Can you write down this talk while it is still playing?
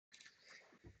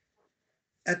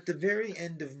At the very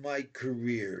end of my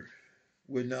career,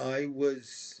 when I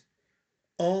was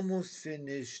almost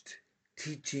finished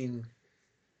teaching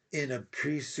in a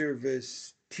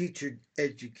pre-service teacher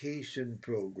education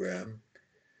program,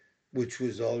 which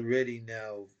was already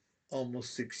now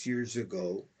almost 6 years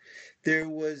ago, there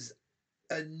was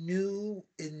a new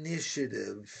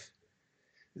initiative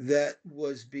that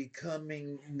was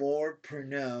becoming more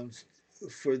pronounced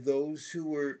for those who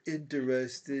were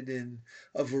interested in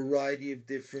a variety of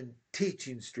different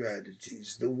teaching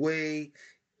strategies, the way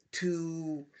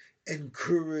to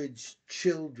encourage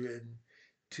children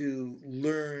to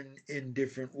learn in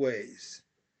different ways.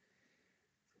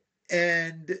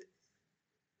 And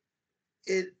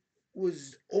it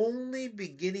was only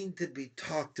beginning to be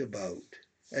talked about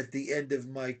at the end of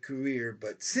my career,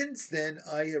 but since then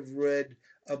I have read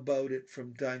about it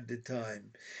from time to time,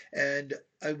 and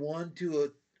I want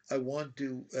to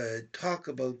talk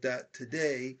about that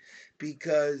today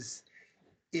because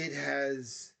it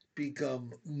has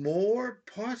become more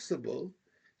possible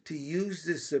to use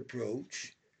this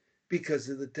approach because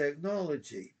of the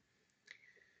technology.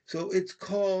 So it's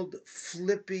called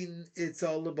flipping, it's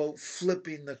all about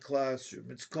flipping the classroom.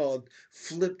 It's called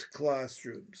flipped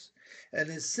classrooms. And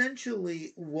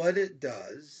essentially, what it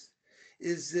does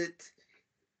is it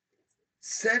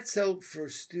sets out for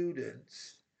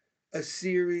students a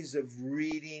series of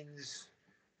readings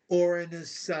or an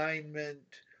assignment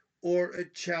or a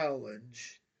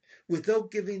challenge without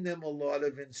giving them a lot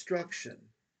of instruction.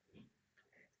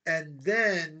 And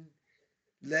then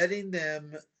letting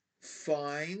them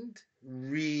find,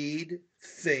 read,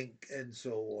 think, and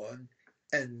so on,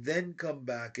 and then come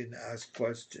back and ask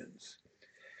questions.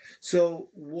 So,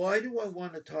 why do I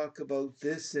want to talk about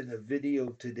this in a video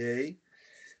today?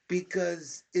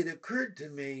 Because it occurred to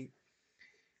me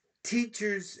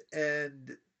teachers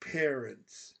and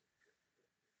parents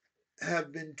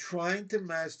have been trying to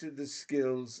master the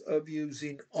skills of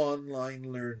using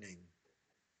online learning.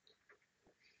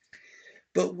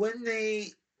 But when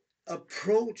they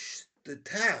approach the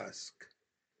task,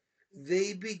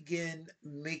 they begin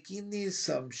making the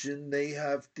assumption they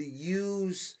have to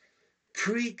use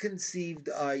preconceived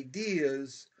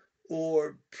ideas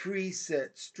or preset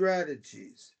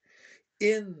strategies.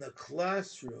 In the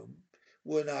classroom,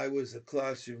 when I was a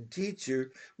classroom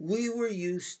teacher, we were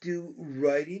used to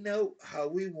writing out how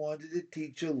we wanted to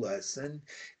teach a lesson,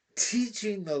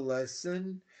 teaching the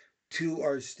lesson to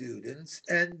our students,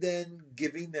 and then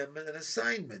giving them an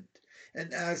assignment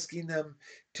and asking them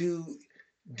to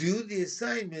do the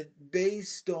assignment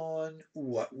based on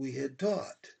what we had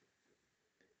taught.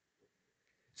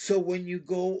 So when you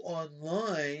go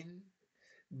online,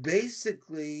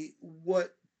 basically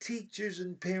what teachers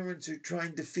and parents are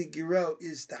trying to figure out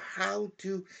is how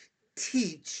to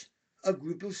teach a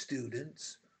group of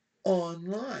students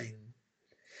online.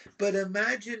 But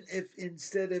imagine if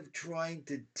instead of trying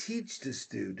to teach the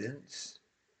students,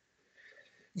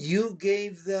 you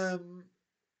gave them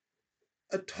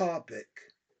a topic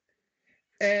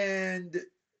and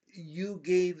you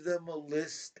gave them a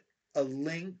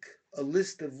link, a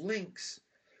list of links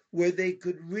where they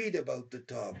could read about the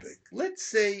topic. Let's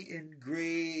say in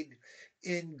grade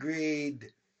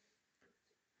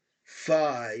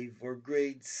 5 or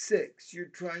grade 6, you're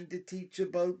trying to teach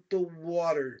about the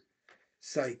water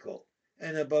cycle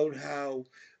and about how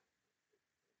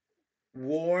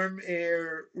warm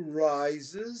air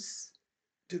rises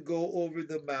to go over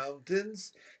the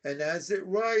mountains, and as it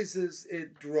rises,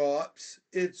 it drops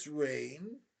its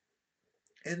rain.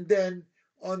 And then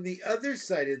on the other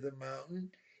side of the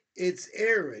mountain, it's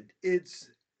arid.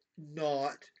 It's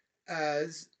not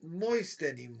as moist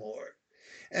anymore.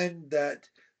 And that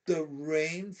the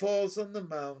rain falls on the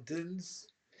mountains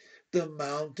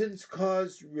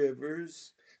cause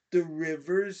rivers, the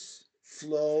rivers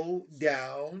flow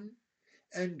down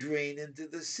and drain into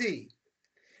the sea.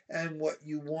 And what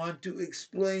you want to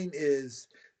explain is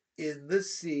in the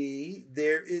sea,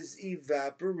 there is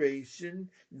evaporation.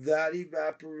 That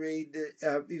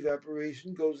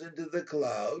evaporation goes into the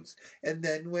clouds. And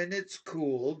then when it's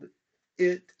cooled,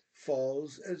 it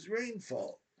falls as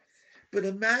rainfall. But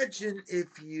imagine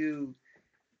if you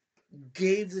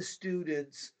gave the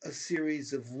students a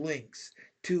series of links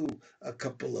to a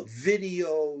couple of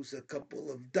videos, a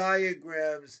couple of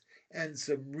diagrams, and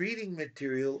some reading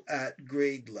material at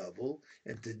grade level.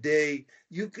 And today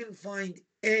you can find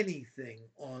anything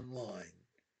online,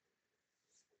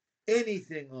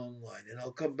 and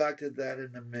I'll come back to that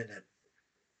in a minute.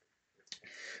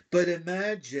 But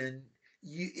imagine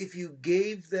if you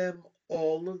gave them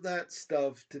all of that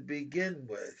stuff to begin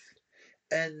with,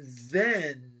 and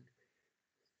then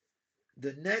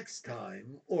the next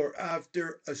time or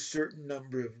after a certain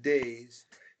number of days,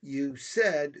 you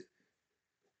said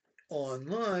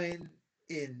online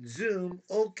in Zoom,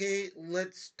 okay,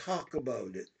 let's talk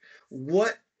about it.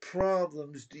 What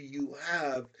problems do you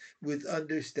have with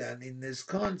understanding this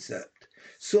concept?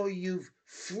 So you've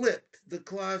flipped the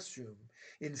classroom.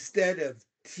 Instead of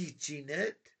teaching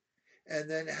it and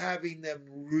then having them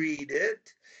read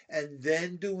it and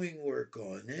then doing work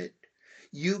on it,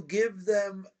 you give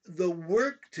them the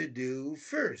work to do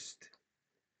first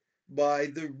by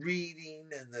the reading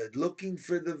and the looking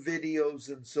for the videos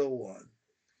and so on.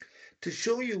 To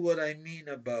show you what I mean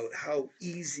about how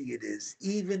easy it is,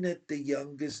 even at the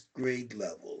youngest grade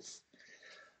levels,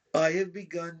 I have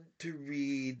begun to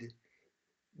read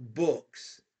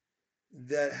books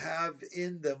that have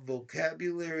in them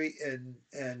vocabulary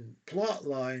and plot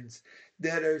lines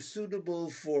that are suitable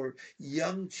for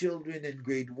young children in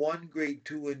grade 1, grade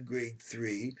 2, and grade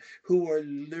 3 who are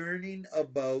learning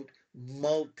about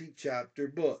multi chapter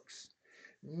books.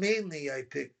 Mainly, I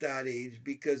picked that age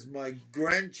because my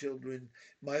grandchildren,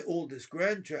 my oldest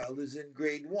grandchild is in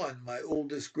grade 1, my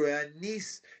oldest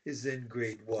grandniece is in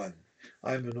grade 1.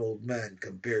 I'm an old man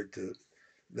compared to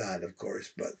that, of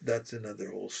course, but that's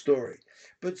another whole story.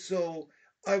 But so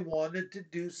I wanted to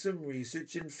do some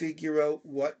research and figure out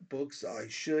what books I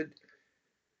should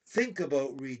think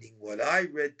about reading. What I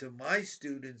read to my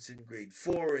students in grade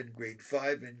 4 and grade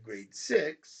 5 and grade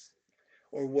 6,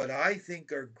 or what I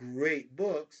think are great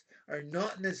books, are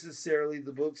not necessarily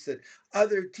the books that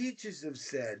other teachers have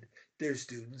said their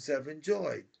students have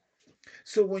enjoyed.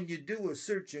 So when you do a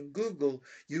search in Google,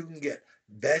 you can get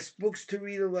best books to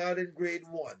read aloud in grade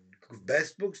 1,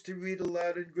 best books to read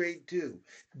aloud in grade 2,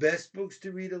 best books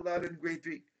to read aloud in grade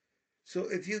 3. So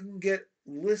if you can get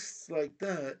lists like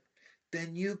that,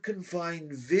 then you can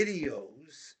find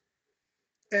videos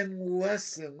and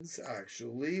lessons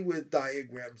actually with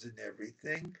diagrams and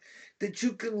everything that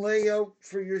you can lay out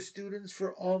for your students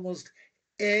for almost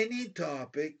any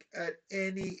topic at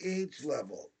any age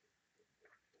level,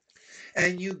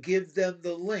 and you give them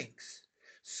the links.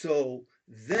 So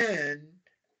then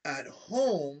at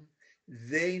home,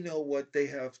 they know what they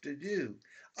have to do.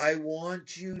 I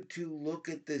want you to look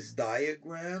at this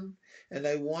diagram and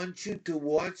I want you to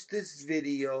watch this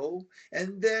video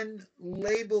and then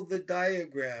label the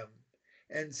diagram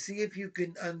and see if you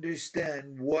can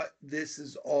understand what this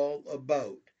is all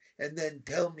about. And then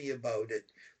tell me about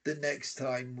it the next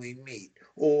time we meet,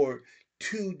 or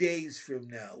 2 days from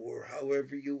now, or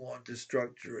however you want to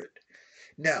structure it.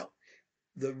 Now,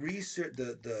 the research,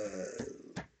 the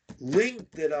link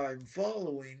that I'm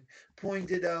following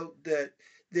pointed out that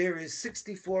there is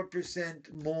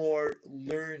 64% more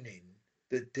learning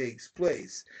that takes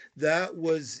place. That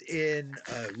was in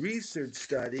a research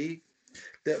study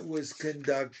that was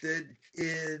conducted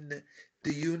in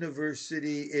the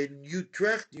university in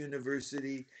Utrecht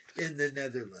University in the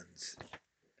Netherlands.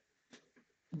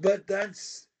 But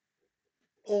that's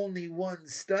only one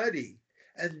study.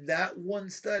 And that one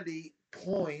study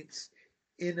points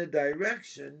in a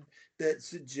direction that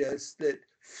suggests that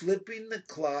flipping the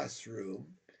classroom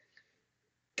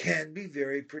can be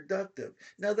very productive.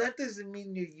 Now, that doesn't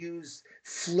mean you use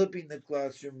flipping the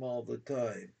classroom all the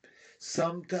time.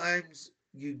 Sometimes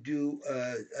you do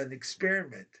an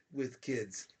experiment with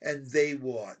kids and they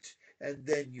watch and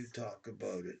then you talk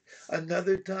about it.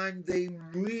 Another time they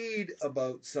read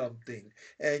about something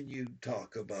and you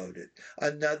talk about it.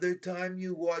 Another time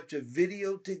you watch a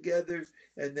video together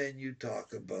and then you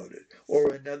talk about it.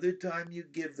 Or another time you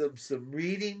give them some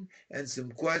reading and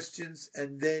some questions,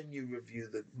 and then you review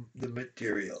the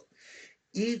material.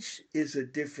 Each is a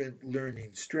different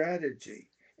learning strategy,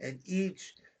 and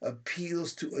each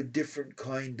appeals to a different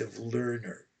kind of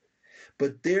learner.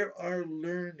 But there are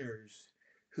learners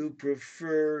who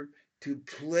prefer to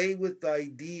play with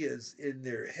ideas in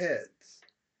their heads.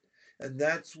 And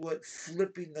that's what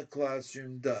flipping the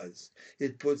classroom does.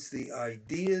 It puts the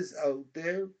ideas out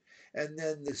there, and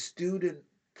then the student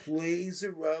plays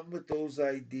around with those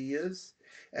ideas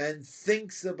and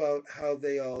thinks about how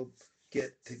they all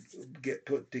get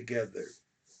put together.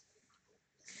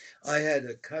 I had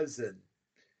a cousin.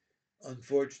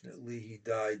 Unfortunately, he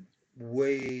died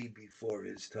way before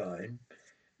his time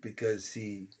because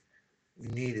he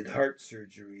needed heart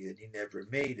surgery and he never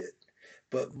made it.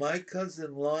 But my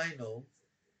cousin Lionel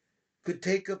could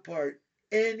take apart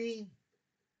any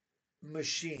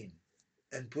machine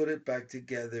and put it back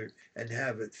together and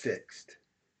have it fixed.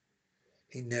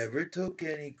 He never took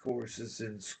any courses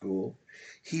in school.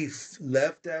 He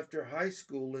left after high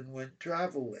school and went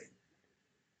traveling.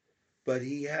 But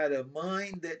he had a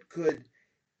mind that could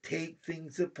take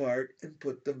things apart and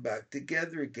put them back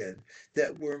together again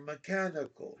that were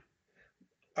mechanical.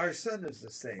 Our son is the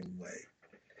same way.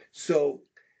 So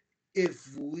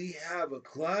if we have a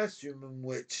classroom in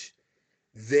which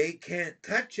they can't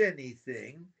touch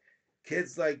anything,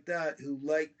 kids like that who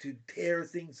like to tear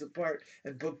things apart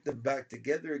and put them back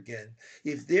together again,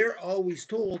 if they're always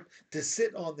told to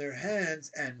sit on their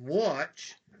hands and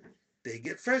watch, they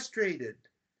get frustrated.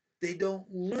 They don't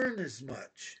learn as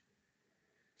much.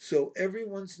 So every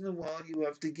once in a while, you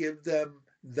have to give them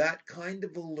that kind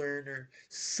of a learner,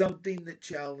 something that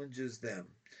challenges them.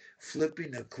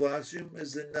 Flipping a classroom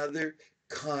is another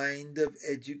kind of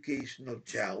educational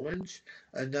challenge,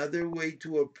 another way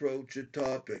to approach a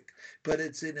topic, but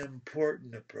it's an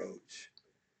important approach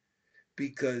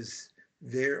because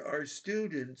there are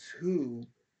students who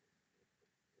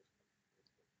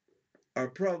are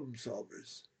problem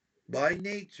solvers by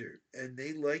nature and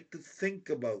they like to think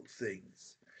about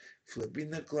things. Flipping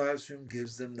the classroom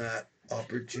gives them that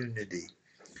opportunity.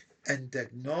 And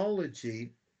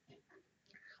technology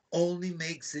only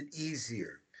makes it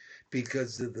easier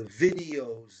because of the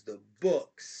videos, the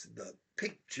books, the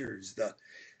pictures, the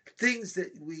things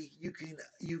that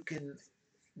you can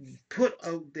put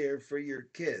out there for your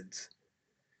kids,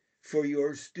 for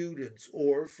your students,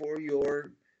 or for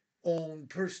your own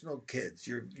personal kids,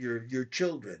 your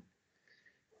children.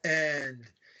 And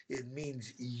it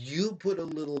means you put a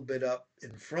little bit up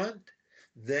in front,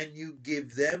 then you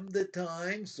give them the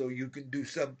time so you can do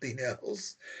something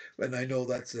else. And I know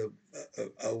that's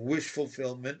a wish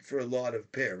fulfillment for a lot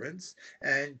of parents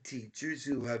and teachers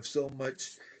who have so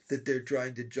much that they're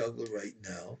trying to juggle right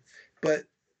now. But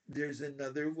there's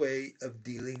another way of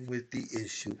dealing with the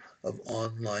issue of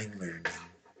online learning.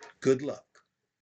 Good luck.